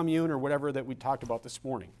commune or whatever that we talked about this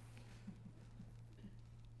morning.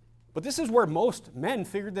 But this is where most men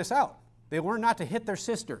figured this out. They learned not to hit their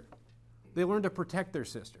sister. They learned to protect their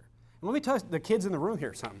sister. And let me tell the kids in the room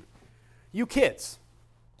here something. You kids,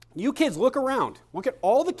 look around. Look at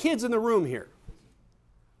all the kids in the room here.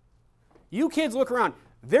 You kids look around.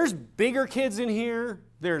 There's bigger kids in here.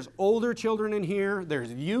 There's older children in here.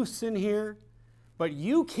 There's youths in here. But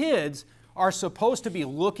you kids are supposed to be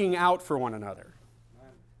looking out for one another.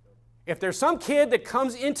 If there's some kid that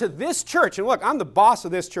comes into this church, and look, I'm the boss of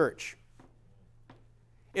this church.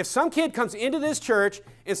 If some kid comes into this church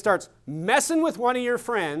and starts messing with one of your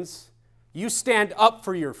friends, you stand up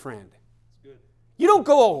for your friend. You don't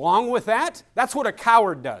go along with that. That's what a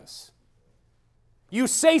coward does. You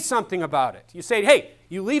say something about it. You say, hey,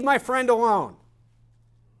 you leave my friend alone.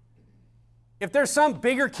 If there's some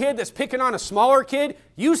bigger kid that's picking on a smaller kid,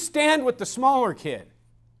 you stand with the smaller kid.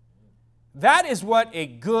 That is what a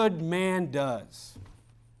good man does.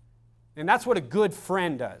 And that's what a good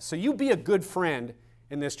friend does. So you be a good friend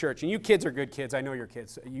in this church. And you kids are good kids. I know you're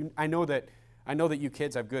kids. I know that you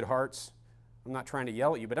kids have good hearts. I'm not trying to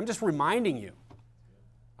yell at you, but I'm just reminding you.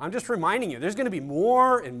 There's going to be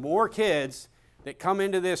more and more kids that come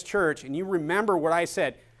into this church, and you remember what I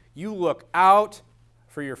said. You look out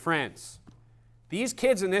for your friends. These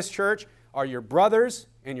kids in this church are your brothers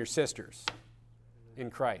and your sisters in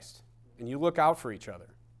Christ, and you look out for each other.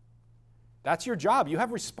 That's your job. You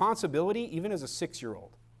have responsibility even as a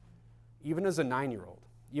 6-year-old, even as a 9-year-old,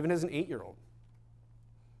 even as an 8-year-old.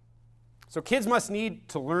 So kids must need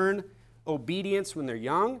to learn obedience when they're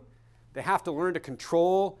young. They have to learn to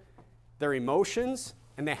control their emotions,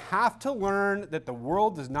 and they have to learn that the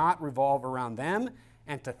world does not revolve around them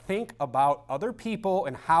and to think about other people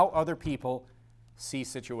and how other people see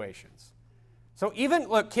situations. So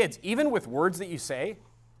look, kids, even with words that you say,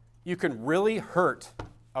 you can really hurt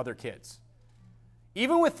other kids.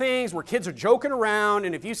 Even with things where kids are joking around,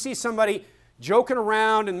 and if you see somebody joking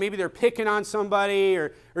around and maybe they're picking on somebody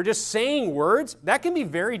or just saying words, that can be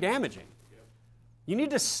very damaging. You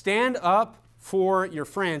need to stand up for your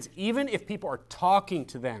friends, even if people are talking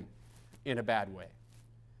to them in a bad way.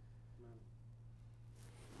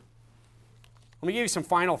 Let me give you some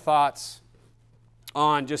final thoughts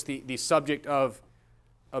on just the subject of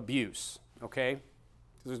abuse, okay?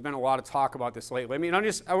 There's been a lot of talk about this lately. I mean,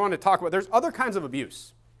 I want to talk about, there's other kinds of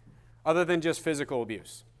abuse other than just physical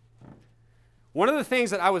abuse. One of the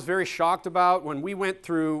things that I was very shocked about when we went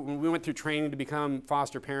through training to become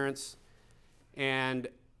foster parents, and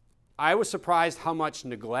I was surprised how much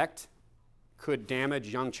neglect could damage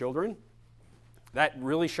young children. That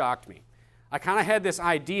really shocked me. I kind of had this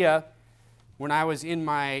idea when I was in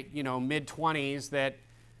my, mid-20s that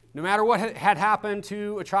no matter what had happened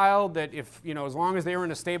to a child, that if, as long as they were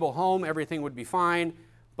in a stable home, everything would be fine.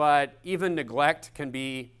 But even neglect can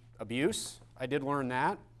be abuse. I did learn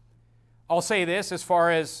that. I'll say this as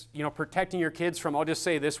far as, protecting your kids from, I'll just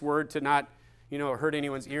say this word to not, hurt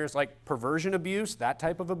anyone's ears, like perversion abuse, that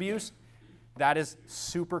type of abuse, that is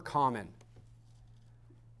super common.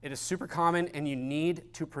 It is super common, and you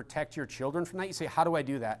need to protect your children from that. You say, how do I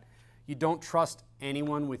do that? You don't trust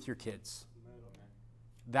anyone with your kids.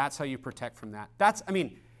 That's how you protect from that.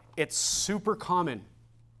 It's super common.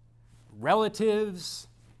 Relatives,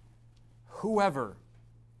 whoever.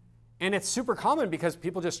 And it's super common because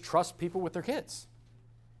people just trust people with their kids.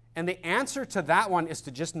 And the answer to that one is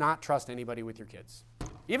to just not trust anybody with your kids.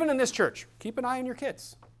 Even in this church, keep an eye on your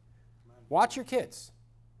kids. Watch your kids.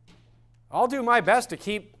 I'll do my best to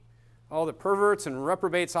keep all the perverts and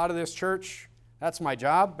reprobates out of this church. That's my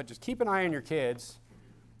job, but just keep an eye on your kids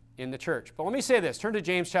in the church. But let me say this. Turn to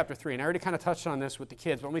James chapter 3, and I already kind of touched on this with the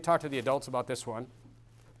kids, but let me talk to the adults about this one.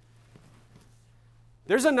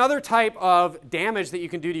 There's another type of damage that you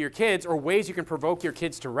can do to your kids, or ways you can provoke your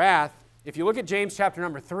kids to wrath. If you look at James chapter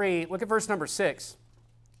number 3, look at verse number 6.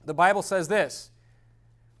 The Bible says this,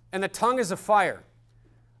 "And the tongue is a fire,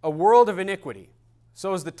 a world of iniquity.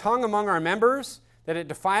 So is the tongue among our members, that it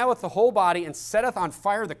defileth the whole body, and setteth on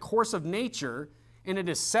fire the course of nature, and it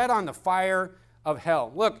is set on the fire of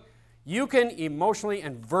hell." Look, you can emotionally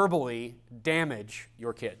and verbally damage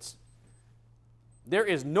your kids. There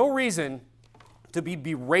is no reason to be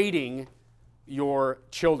berating your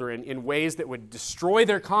children in ways that would destroy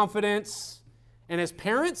their confidence. And as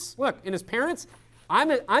parents,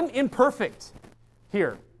 I'm imperfect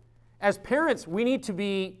here. As parents, we need to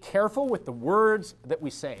be careful with the words that we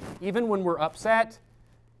say, even when we're upset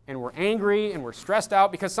and we're angry and we're stressed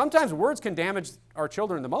out, because sometimes words can damage our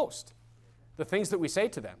children the most, the things that we say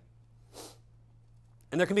to them.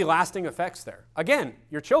 And there can be lasting effects there. Again,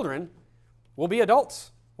 your children will be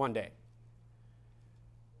adults one day.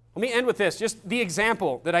 Let me end with this, just the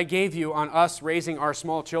example that I gave you on us raising our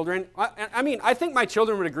small children. I think my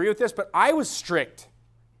children would agree with this, but I was strict.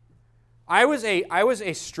 I was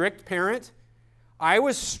a strict parent. I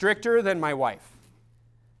was stricter than my wife.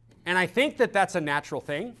 And I think that that's a natural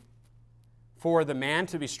thing for the man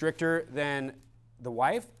to be stricter than the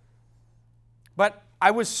wife. But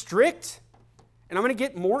I was strict, and I'm going to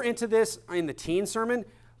get more into this in the teen sermon,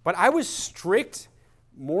 but I was strict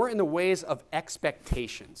more in the ways of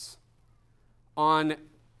expectations. When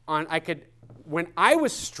I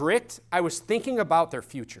was strict, I was thinking about their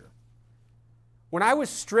future. When I was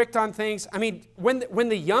strict on things, when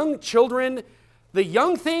the young children, the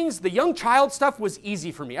young things, the young child stuff was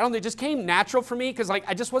easy for me. It just came natural for me because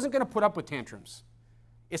I just wasn't going to put up with tantrums.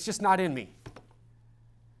 It's just not in me.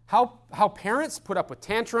 How parents put up with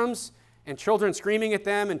tantrums and children screaming at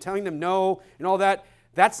them and telling them no and all that,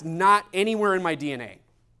 that's not anywhere in my DNA.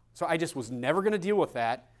 So I just was never going to deal with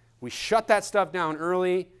that. We shut that stuff down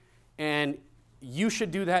early, And you should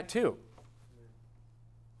do that too.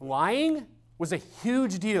 Lying was a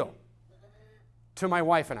huge deal to my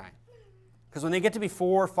wife and I. Because when they get to be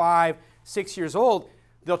 4, 5, 6 years old,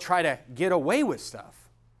 they'll try to get away with stuff.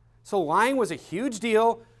 So lying was a huge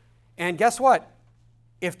deal. And guess what?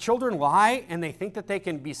 If children lie and they think that they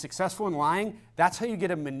can be successful in lying, that's how you get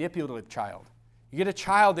a manipulative child. You get a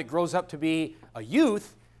child that grows up to be a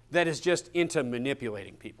youth that is just into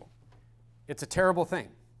manipulating people. It's a terrible thing.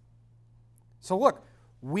 So look,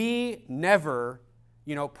 we never,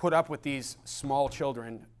 put up with these small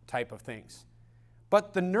children type of things.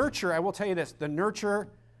 But the nurture, I will tell you this, the nurture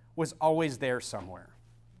was always there somewhere.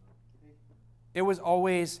 It was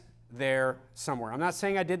always there somewhere. I'm not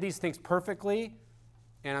saying I did these things perfectly,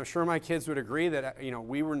 and I'm sure my kids would agree that,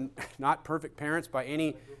 we were not perfect parents by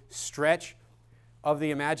any stretch of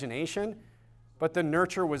the imagination, but the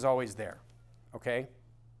nurture was always there, okay?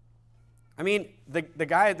 I mean,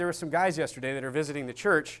 there were some guys yesterday that are visiting the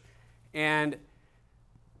church, and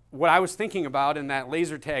what I was thinking about in that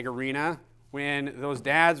laser tag arena when those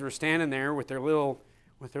dads were standing there with their little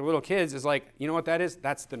kids is like, you know what that is?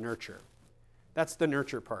 That's the nurture. That's the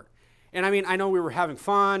nurture part. And I mean, I know we were having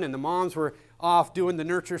fun and the moms were off doing the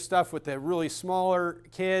nurture stuff with the really smaller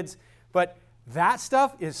kids, but that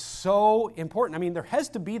stuff is so important. I mean, there has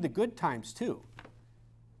to be the good times too.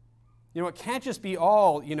 It can't just be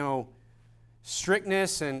all,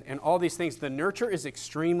 strictness and all these things. The nurture is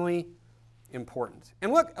extremely important.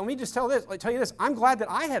 And look, let me just tell you this. I'm glad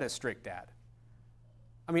that I had a strict dad.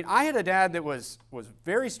 I mean, I had a dad that was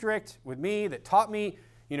very strict with me, that taught me,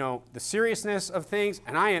 the seriousness of things.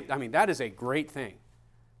 And that is a great thing.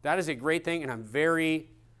 That is a great thing, and I'm very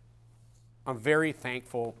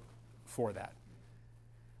thankful for that.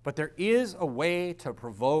 But there is a way to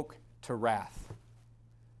provoke to wrath.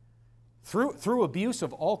 Through abuse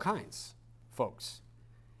of all kinds, folks.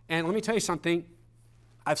 And let me tell you something.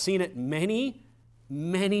 I've seen it many,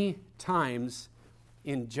 many times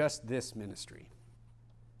in just this ministry.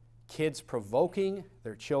 Kids provoking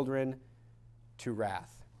their children to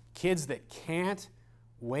wrath. Kids that can't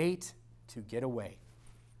wait to get away.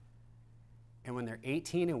 And when they're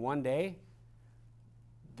 18 in one day,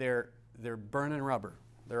 they're burning rubber.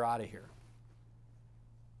 They're out of here.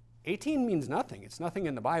 18 means nothing. It's nothing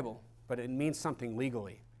in the Bible, but it means something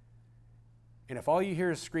legally. And if all you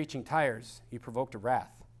hear is screeching tires, you provoked a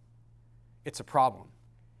wrath. It's a problem.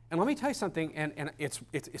 And let me tell you something, and it's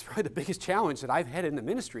probably the biggest challenge that I've had in the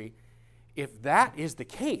ministry. If that is the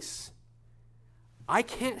case, I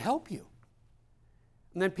can't help you.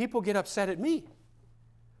 And then people get upset at me.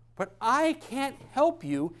 But I can't help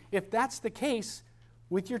you if that's the case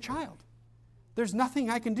with your child. There's nothing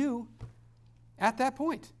I can do at that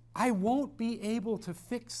point. I won't be able to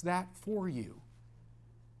fix that for you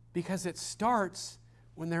because it starts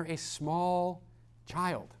when they're a small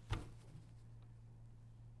child.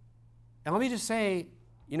 And let me just say,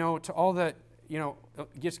 to all the,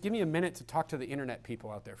 just give me a minute to talk to the internet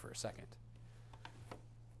people out there for a second.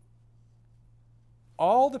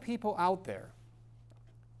 All the people out there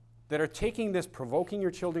that are taking this provoking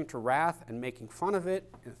your children to wrath and making fun of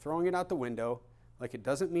it and throwing it out the window like it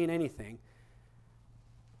doesn't mean anything,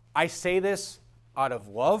 I say this out of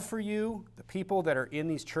love for you, the people that are in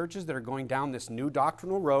these churches that are going down this new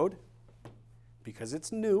doctrinal road, because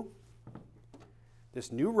it's new,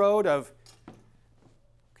 this new road of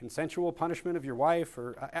consensual punishment of your wife,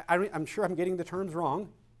 or I'm sure I'm getting the terms wrong,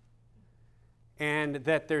 and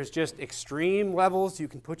that there's just extreme levels you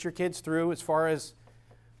can put your kids through as far as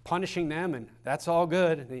punishing them, and that's all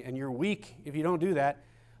good, and you're weak if you don't do that.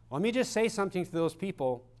 Let me just say something to those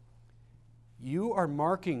people. You are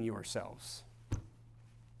marking yourselves.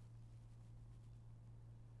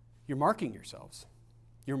 You're marking yourselves.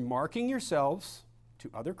 You're marking yourselves to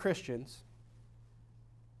other Christians.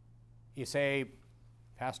 You say,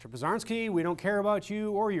 Pastor Pozarnsky, we don't care about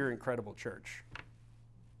you or your incredible church.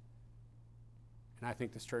 And I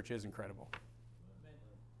think this church is incredible.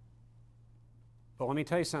 But let me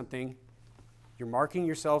tell you something. You're marking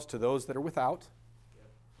yourselves to those that are without.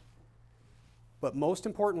 But most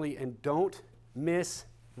importantly, and don't miss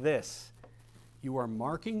this, you are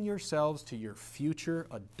marking yourselves to your future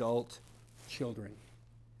adult children.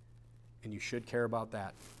 And you should care about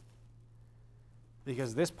that.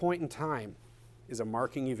 Because this point in time is a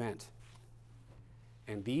marking event.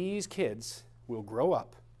 And these kids will grow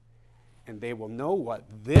up and they will know what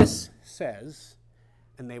this says,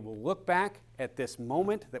 and they will look back at this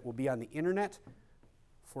moment that will be on the internet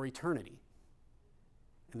for eternity.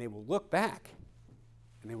 And they will look back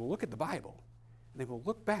and they will look at the Bible, and they will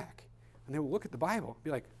look back and they will look at the Bible and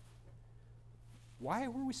be like, why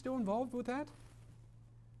were we still involved with that?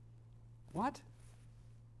 What?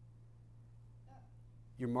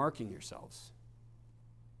 You're marking yourselves.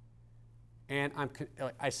 And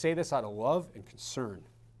I say this out of love and concern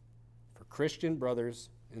for Christian brothers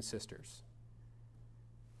and sisters.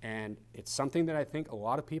 And it's something that I think a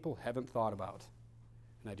lot of people haven't thought about.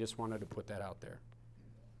 And I just wanted to put that out there.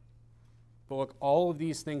 But look, all of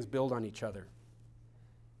these things build on each other.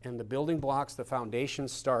 And the building blocks, the foundation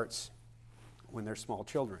starts when they're small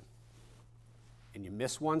children. And you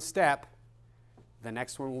miss one step, the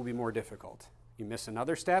next one will be more difficult. You miss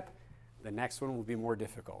another step, the next one will be more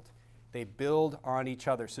difficult. They build on each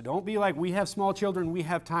other. So don't be like, we have small children, we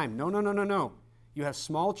have time. No, no, no, no, no. You have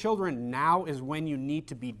small children, now is when you need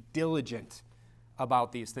to be diligent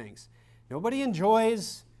about these things. Nobody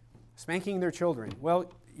enjoys spanking their children.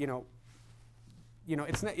 Well,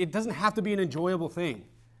 it doesn't have to be an enjoyable thing,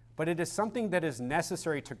 but it is something that is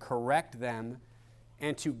necessary to correct them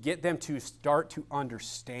and to get them to start to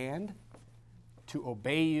understand, to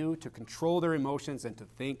obey you, to control their emotions, and to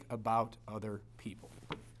think about other people.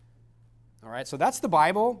 All right, so that's the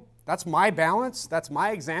Bible. That's my balance. That's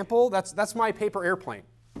my example. That's my paper airplane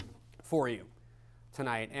for you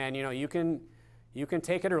tonight. And you can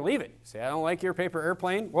take it or leave it. Say, I don't like your paper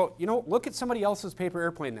airplane. Well, look at somebody else's paper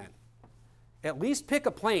airplane then. At least pick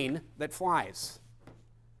a plane that flies.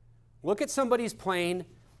 Look at somebody's plane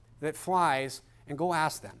that flies and go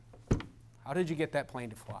ask them, how did you get that plane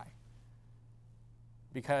to fly?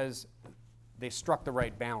 Because they struck the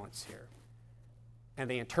right balance here. And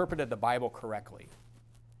they interpreted the Bible correctly.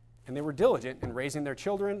 And they were diligent in raising their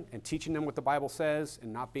children and teaching them what the Bible says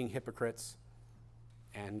and not being hypocrites.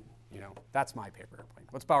 And, that's my paper airplane.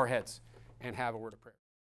 Let's bow our heads and have a word of prayer.